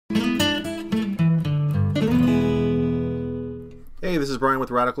Hey, this is Brian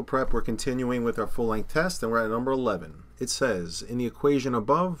with Radical Prep. We're continuing with our full-length test, and we're at number 11. It says, in the equation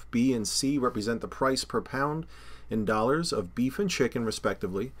above, B and C represent the price per pound in dollars of beef and chicken,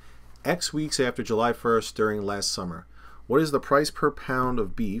 respectively, X weeks after July 1st during last summer. What is the price per pound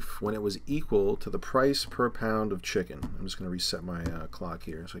of beef when it was equal to the price per pound of chicken? I'm just going to reset my clock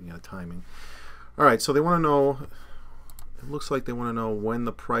here so I can get a timing. All right, so they want to know, it looks like they want to know when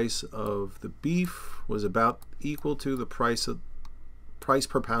the price of the beef was about equal to the price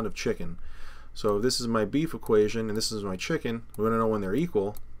per pound of chicken. So if this is my beef equation and this is my chicken, we want to know when they're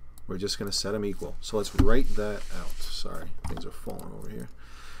equal. We're just going to set them equal. So let's write that out. Sorry, things are falling over here.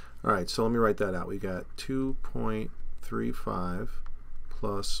 All right, so let me write that out. We got 2.35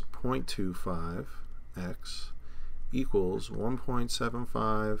 plus 0.25x equals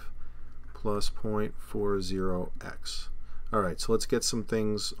 1.75 plus 0.40x. All right, so let's get some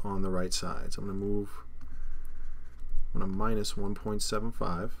things on the right sides. I'm going to minus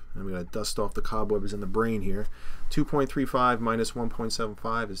 1.75, and we got to dust off the cobwebs in the brain here. 2.35 minus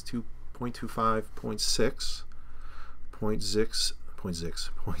 1.75 is 2.25, 0.6,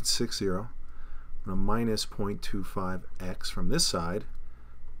 0.60. I'm going to minus 0.25x from this side.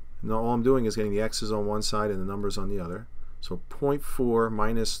 Now all I'm doing is getting the x's on one side and the numbers on the other. So 0.4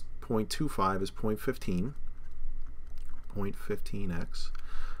 minus 0.25 is 0.15. 0.15x.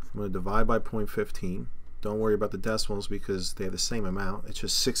 I'm going to divide by 0.15. Don't worry about the decimals because they have the same amount. It's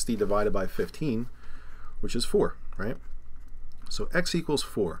just 60 divided by 15, which is 4, right? So x equals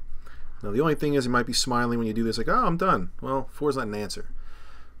 4. Now the only thing is you might be smiling when you do this, like, oh, I'm done. Well, 4 is not an answer.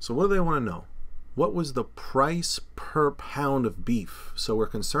 So what do they want to know? What was the price per pound of beef? So we're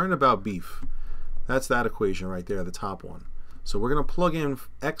concerned about beef. That's that equation right there, the top one. So we're going to plug in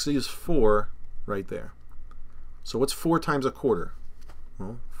x is 4 right there. So what's 4 times a quarter?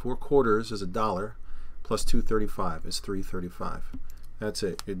 Well, 4 quarters is $1. Plus 235 is 335. That's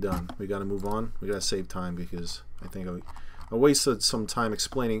it. You're done. We got to move on. We got to save time because I think I wasted some time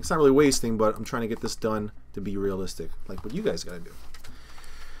explaining. It's not really wasting, but I'm trying to get this done to be realistic, like what you guys got to do.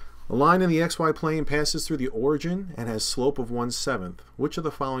 A line in the xy plane passes through the origin and has slope of 1/7. Which of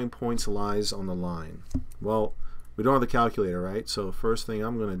the following points lies on the line? Well, we don't have the calculator, right? So the first thing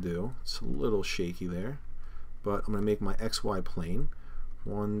I'm going to do, it's a little shaky there, but I'm going to make my xy plane.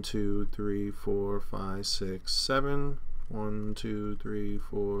 1, 2, 3, 4, 5, 6, 7. 1, 2, 3,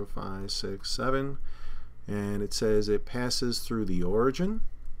 4, 5, 6, 7. And it says it passes through the origin.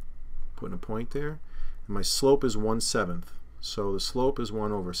 Putting a point there. And my slope is 1/7. So the slope is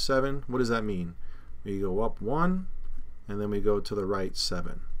 1/7. What does that mean? We go up 1, and then we go to the right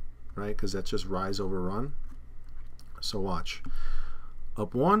 7, right? Because that's just rise over run. So watch.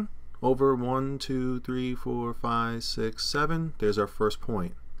 Up 1. Over 1, 2, 3, 4, 5, 6, 7. There's our first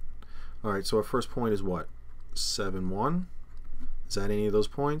point. All right, so our first point is what? 7, 1. Is that any of those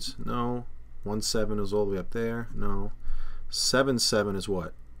points? No. 1, 7 is all the way up there. No. 7, 7 is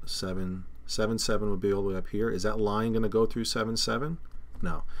what? 7, 7, 7 would be all the way up here. Is that line going to go through 7, 7?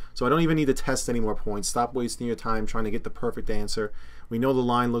 No. So I don't even need to test any more points. Stop wasting your time trying to get the perfect answer. We know the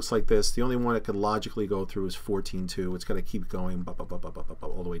line looks like this. The only one it could logically go through is 14, 2. It's got to keep going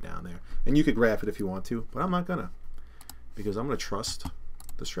all the way down there. And you could graph it if you want to, but I'm not going to, because I'm going to trust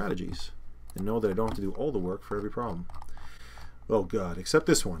the strategies and know that I don't have to do all the work for every problem. Oh, God, except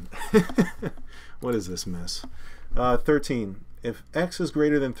this one. What is this mess? 13. If x is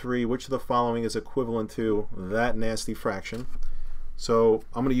greater than 3, which of the following is equivalent to that nasty fraction? So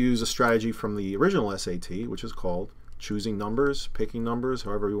I'm going to use a strategy from the original SAT, which is called choosing numbers, picking numbers,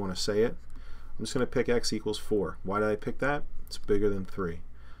 however you want to say it. I'm just going to pick x equals 4. Why did I pick that? It's bigger than 3.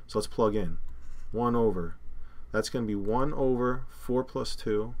 So let's plug in. 1 over. That's going to be 1 over 4 plus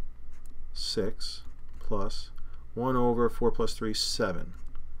 2, 6, plus 1 over 4 plus 3, 7.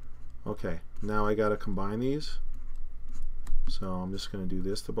 Okay, now I got to combine these. So I'm just going to do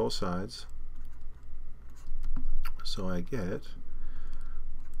this to both sides. So I get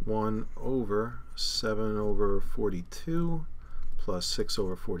 1 over 7 over 42 plus 6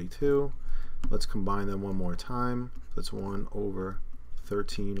 over 42. Let's combine them one more time. That's 1 over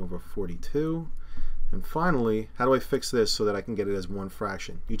 13 over 42. And finally, how do I fix this so that I can get it as one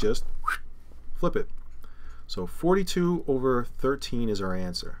fraction? You just flip it. So 42 over 13 is our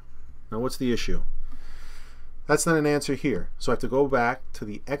answer. Now what's the issue? That's not an answer here. So I have to go back to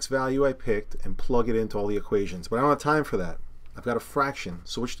the x value I picked and plug it into all the equations. But I don't have time for that. I've got a fraction.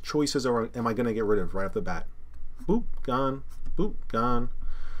 So which choices am I going to get rid of right off the bat? Boop, gone. Boop, gone.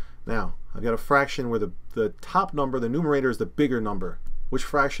 Now, I've got a fraction where the top number, the numerator, is the bigger number. Which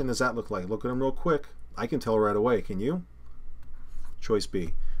fraction does that look like? Look at them real quick. I can tell right away. Can you? Choice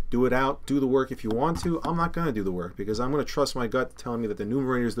B. Do it out, do the work if you want to. I'm not going to do the work because I'm going to trust my gut telling me that the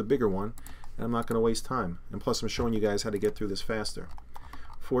numerator is the bigger one, and I'm not going to waste time. And plus I'm showing you guys how to get through this faster.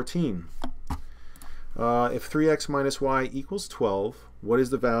 14. If 3x minus y equals 12, what is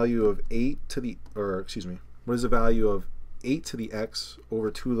the value of 8 to the, what is the value of 8 to the x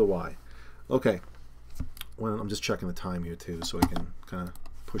over 2 to the y? Okay, well, I'm just checking the time here too so I can kind of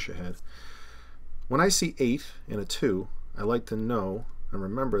push ahead. When I see 8 and a 2, I like to know and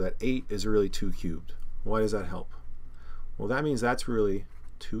remember that 8 is really 2 cubed. Why does that help? Well, that means that's really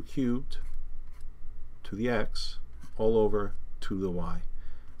 2 cubed to the x all over 2 to the y.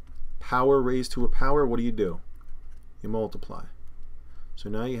 Power raised to a power, what do? You multiply. So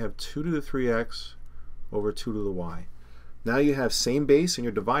now you have 2 to the 3x over 2 to the y. Now you have same base and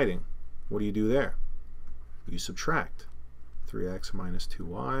you're dividing. What do you do there? You subtract. 3x minus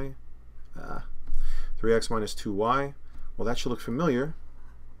 2y. 3x minus 2y. Well, that should look familiar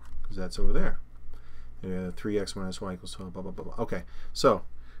because that's over there. 3x minus y equals 12, blah, blah, blah, blah. Okay, so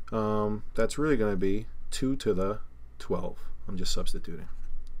that's really going to be 2 to the 12. I'm just substituting.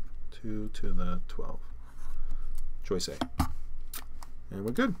 2 to the 12. Choice A. And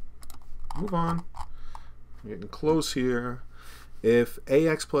we're good. Move on. We're getting close here. If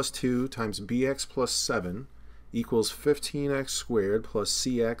ax plus 2 times bx plus 7 equals 15x squared plus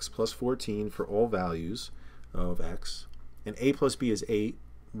cx plus 14 for all values of x, and a plus b is 8,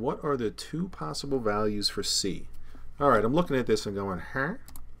 what are the two possible values for c? Alright, I'm looking at this and going, huh?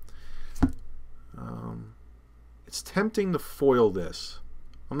 It's tempting to FOIL this.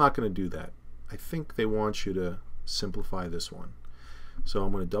 I'm not going to do that. I think they want you to simplify this one. So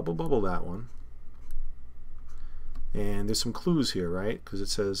I'm going to double bubble that one. And there's some clues here, right? Because it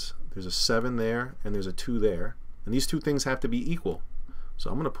says there's a 7 there and there's a 2 there. And these two things have to be equal. So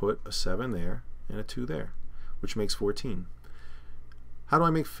I'm going to put a 7 there and a 2 there, which makes 14. How do I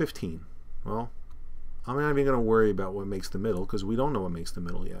make 15? Well, I'm not even going to worry about what makes the middle because we don't know what makes the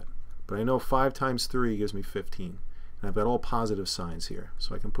middle yet. But I know 5 times 3 gives me 15. And I've got all positive signs here,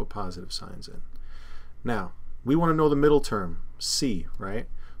 so I can put positive signs in. Now, we want to know the middle term, c, right?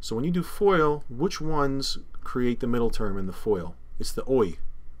 So when you do FOIL, which ones create the middle term in the FOIL? It's the oi,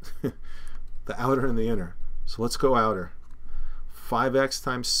 the outer and the inner. So let's go outer. 5x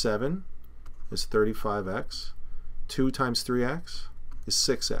times 7 is 35x. 2 times 3x is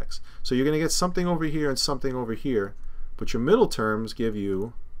 6x. So you're going to get something over here and something over here, but your middle terms give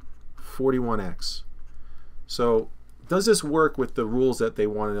you 41x. So does this work with the rules that they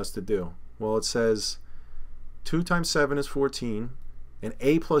wanted us to do? Well, it says 2 times 7 is 14, and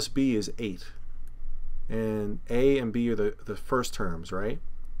a plus b is 8. And a and b are the first terms, right?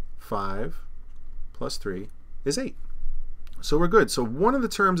 5 plus 3 is 8. So we're good. So one of the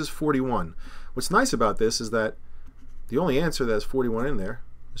terms is 41. What's nice about this is that the only answer that has 41 in there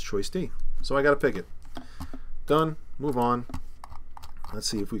is choice D. So I got to pick it. Done. Move on. Let's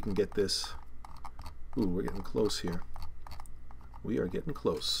see if we can get this. Ooh, we're getting close here. We are getting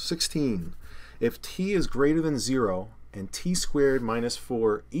close. 16. If t is greater than 0 and t squared minus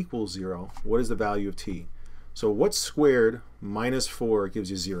 4 equals 0, what is the value of t? So what's squared minus 4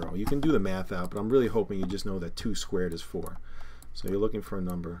 gives you 0? You can do the math out, but I'm really hoping you just know that 2 squared is 4. So you're looking for a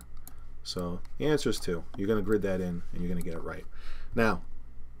number. So the answer is 2. You're going to grid that in, and you're going to get it right. Now,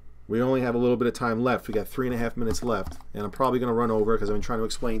 we only have a little bit of time left. We got 3.5 minutes left, and I'm probably going to run over because I've been trying to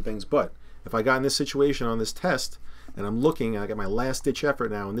explain things. But if I got in this situation on this test, and I'm looking, and I got my last ditch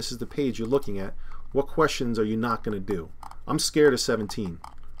effort now, and this is the page you're looking at, what questions are you not going to do? I'm scared of 17.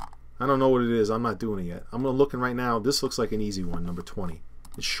 I don't know what it is. I'm not doing it yet. I'm looking right now. This looks like an easy one, number 20.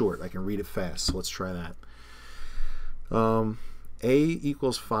 It's short. I can read it fast, so let's try that. A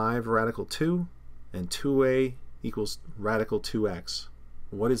equals 5 radical 2, and 2a equals radical 2x.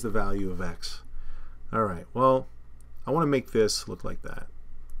 What is the value of x? All right, well, I want to make this look like that.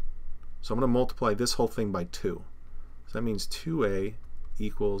 So I'm going to multiply this whole thing by 2. So that means 2a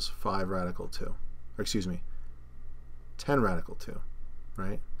equals 5 radical 2. Or excuse me, 10 radical 2,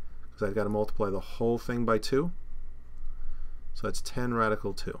 right? Because I've got to multiply the whole thing by 2. So that's 10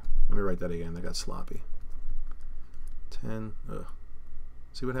 radical 2. Let me write that again. I got sloppy. 10.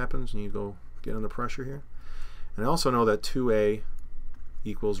 See what happens when you go get under pressure here? And I also know that 2a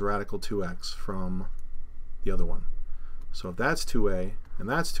equals radical 2x from the other one. So if that's 2a and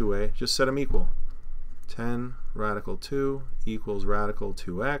that's 2a, just set them equal. 10 radical 2 equals radical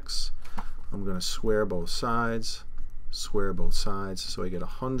 2x. I'm going to square both sides, so I get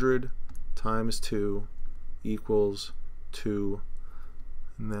 100 times 2 equals 2,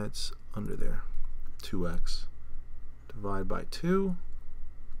 and that's under there, 2x. Divide by 2,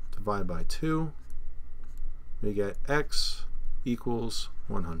 we get x equals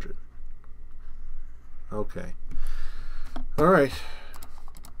 100. Okay. All right.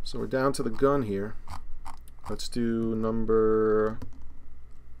 So we're down to the gun here. Let's do number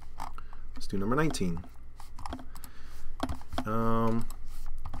 19.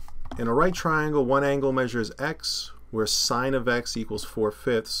 In a right triangle, one angle measures x, where sine of x equals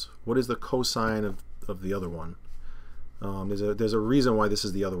 4/5. What is the cosine of the other one? There's a reason why this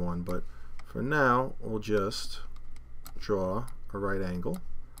is the other one, but for now, we'll just draw a right angle.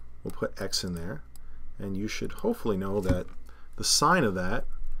 We'll put x in there, and you should hopefully know that the sine of that,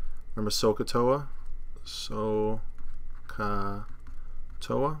 remember SOHCAHTOA?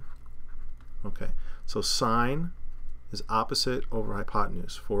 SOHCAHTOA? Okay, so sine is opposite over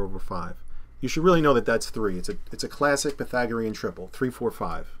hypotenuse, 4/5. You should really know that that's 3. It's a classic Pythagorean triple, 3, 4,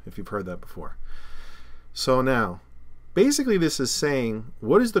 5, if you've heard that before. So now, basically this is saying,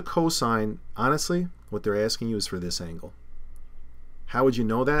 what is the cosine? Honestly, what they're asking you is for this angle. How would you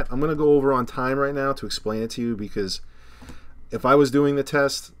know that? I'm going to go over on time right now to explain it to you, because if I was doing the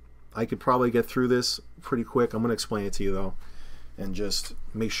test, I could probably get through this pretty quick. I'm going to explain it to you though, and just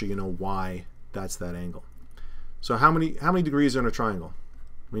make sure you know why that's that angle. So how many degrees are in a triangle?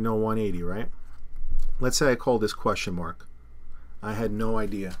 We know 180, right? Let's say I call this question mark. I had no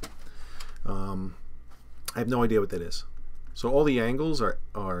idea. I have no idea what that is. So all the angles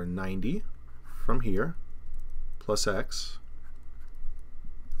are 90 from here, plus x,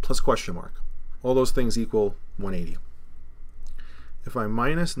 plus question mark. All those things equal 180. If I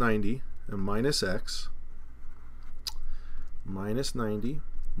minus 90 and minus x, minus 90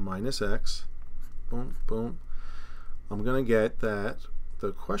 minus x, boom, boom, I'm going to get that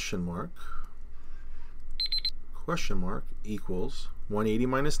the question mark equals 180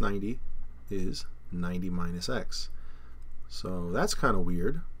 minus 90 is 90 minus x. So that's kind of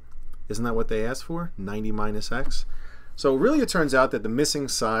weird. Isn't that what they asked for? 90 minus x. So really it turns out that the missing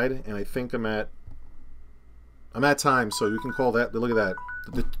side, and I think I'm at time, so you can call that, look at that.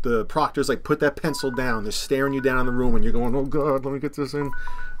 The proctor's like, put that pencil down. They're staring you down in the room and you're going, oh God, let me get this in.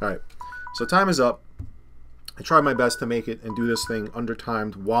 All right, so time is up. I tried my best to make it and do this thing under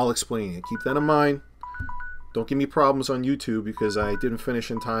timed while explaining it. Keep that in mind. Don't give me problems on YouTube because I didn't finish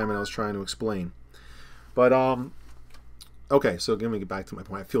in time and I was trying to explain. But okay, so let me get back to my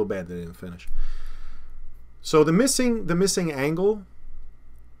point. I feel bad that I didn't finish. So the missing angle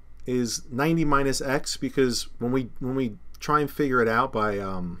is 90 minus x, because when we try and figure it out by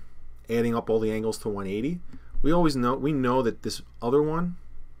adding up all the angles to 180, we know that this other one,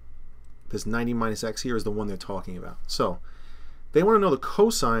 this 90 minus x here, is the one they're talking about. So they want to know the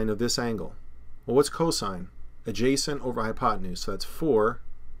cosine of this angle. Well, what's cosine? Adjacent over hypotenuse. So that's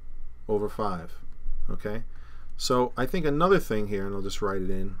 4/5. Okay. So I think another thing here, and I'll just write it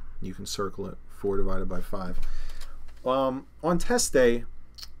in. You can circle it. 4 divided by 5. On test day,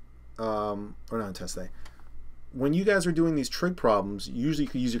 or not on test day, when you guys are doing these trig problems, usually you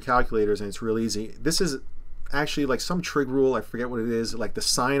can use your calculators and it's real easy. This is actually like some trig rule, I forget what it is, like the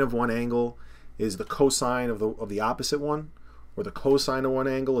sine of one angle is the cosine of the opposite one, or the cosine of one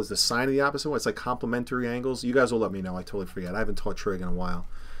angle is the sine of the opposite one. It's like complementary angles. You guys will let me know. I totally forget. I haven't taught trig in a while,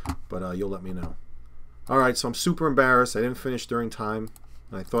 but you'll let me know. All right, so I'm super embarrassed. I didn't finish during time.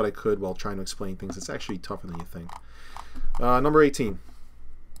 I thought I could while trying to explain things. It's actually tougher than you think. Number 18.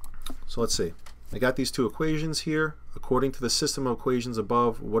 So let's see. I got these two equations here. According to the system of equations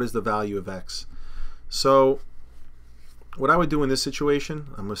above, what is the value of x? So what I would do in this situation,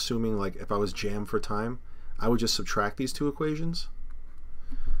 I'm assuming like if I was jammed for time, I would just subtract these two equations.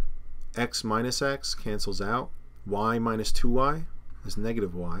 X minus x cancels out. Y minus 2y is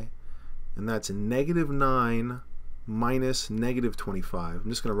negative y. And that's negative 9 minus negative 25. I'm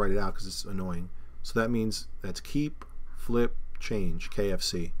just going to write it out because it's annoying. So that means that's keep, flip, change,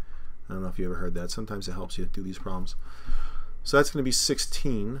 KFC. I don't know if you ever heard that. Sometimes it helps you do these problems. So that's going to be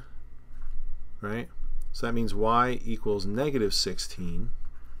 16, right? So that means y equals negative 16.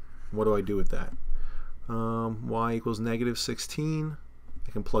 What do I do with that? Y equals negative 16.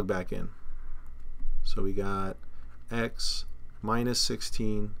 I can plug back in. So we got x minus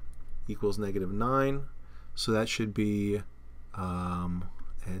 16 equals negative 9. So that should be add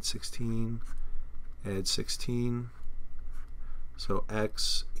 16, add 16. So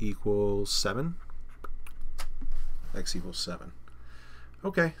x equals 7. X equals 7.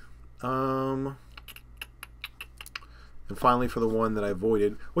 Okay. And finally for the one that I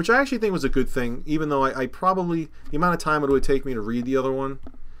avoided, which I actually think was a good thing, even though I probably, the amount of time it would take me to read the other one.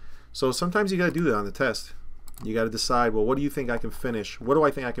 So sometimes you got to do that on the test. You got to decide, well, what do you think I can finish? What do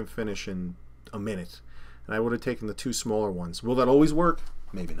I think I can finish in a minute? And I would have taken the two smaller ones. Will that always work?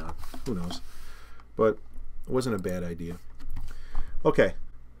 Maybe not. Who knows? But it wasn't a bad idea. Okay,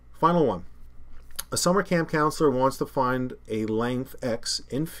 final one. A summer camp counselor wants to find a length x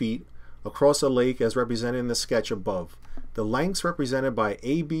in feet across a lake as represented in the sketch above. The lengths represented by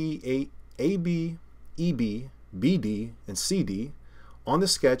AB, EB, BD, and CD on the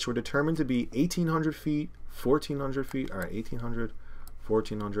sketch were determined to be 1,800 feet, 1,400 feet, all right, 1,800,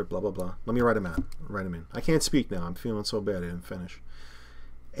 1,400, blah, blah, blah. Let me write them out. Write them in. I can't speak now. I'm feeling so bad I didn't finish.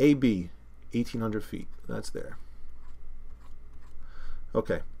 AB, 1,800 feet. That's there.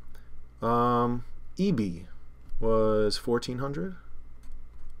 Okay. EB was 1,400.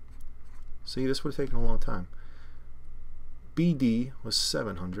 See, this would have taken a long time. BD was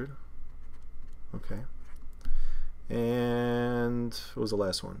 700. Okay. And what was the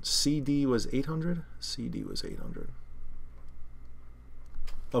last one? CD was 800. CD was 800.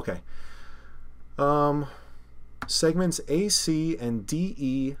 Okay. Segments AC and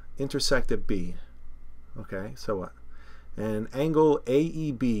DE intersect at B. Okay, so what? And angle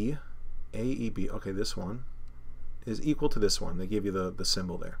AEB, okay, this one is equal to this one. They give you the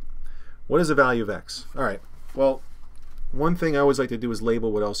symbol there. What is the value of x? All right, well, one thing I always like to do is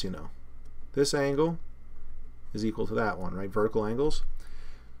label what else you know. This angle is equal to that one, right? Vertical angles.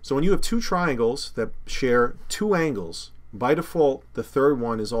 So when you have two triangles that share two angles, by default, the third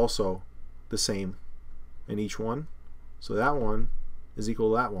one is also the same in each one. So that one is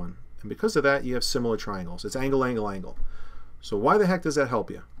equal to that one. And because of that, you have similar triangles. It's angle, angle, angle. So why the heck does that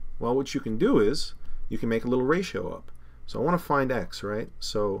help you? Well, what you can do is you can make a little ratio up. So I want to find x, right?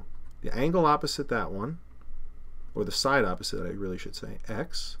 So the angle opposite that one, or the side opposite, I really should say,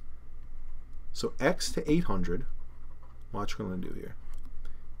 x. So x to 800, watch what I'm going to do here,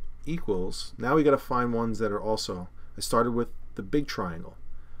 equals, now we got to find ones that are also, I started with the big triangle.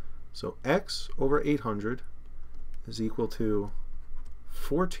 So x over 800 is equal to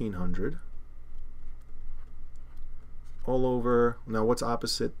 1,400 all over, now what's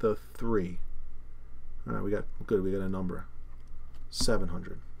opposite the 3? All right, we got a number,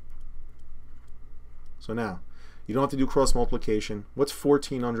 700. So now, you don't have to do cross multiplication. What's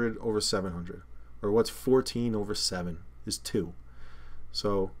 1,400 over 700? Or what's 14 over 7 is 2.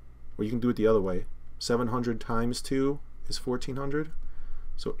 So, or you can do it the other way. 700 times 2 is 1,400.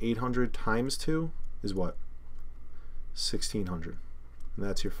 So 800 times 2 is what? 1,600. And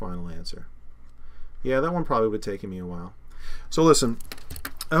that's your final answer. Yeah, that one probably would have taken me a while. So listen,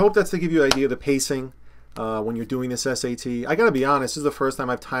 I hope that's to give you an idea of the pacing when you're doing this SAT. I gotta be honest, this is the first time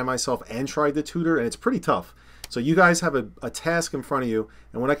I've timed myself and tried to tutor, and it's pretty tough. So you guys have a task in front of you,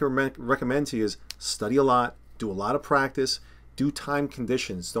 and what I can recommend to you is study a lot, do a lot of practice, do time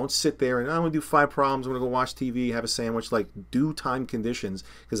conditions. Don't sit there and I'm going to do 5 problems, I'm going to go watch TV, have a sandwich. Like, do time conditions,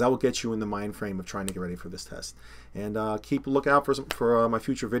 because that will get you in the mind frame of trying to get ready for this test. And keep a lookout for my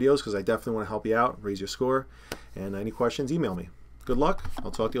future videos, because I definitely want to help you out, raise your score. And any questions, email me. Good luck.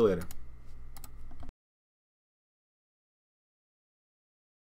 I'll talk to you later.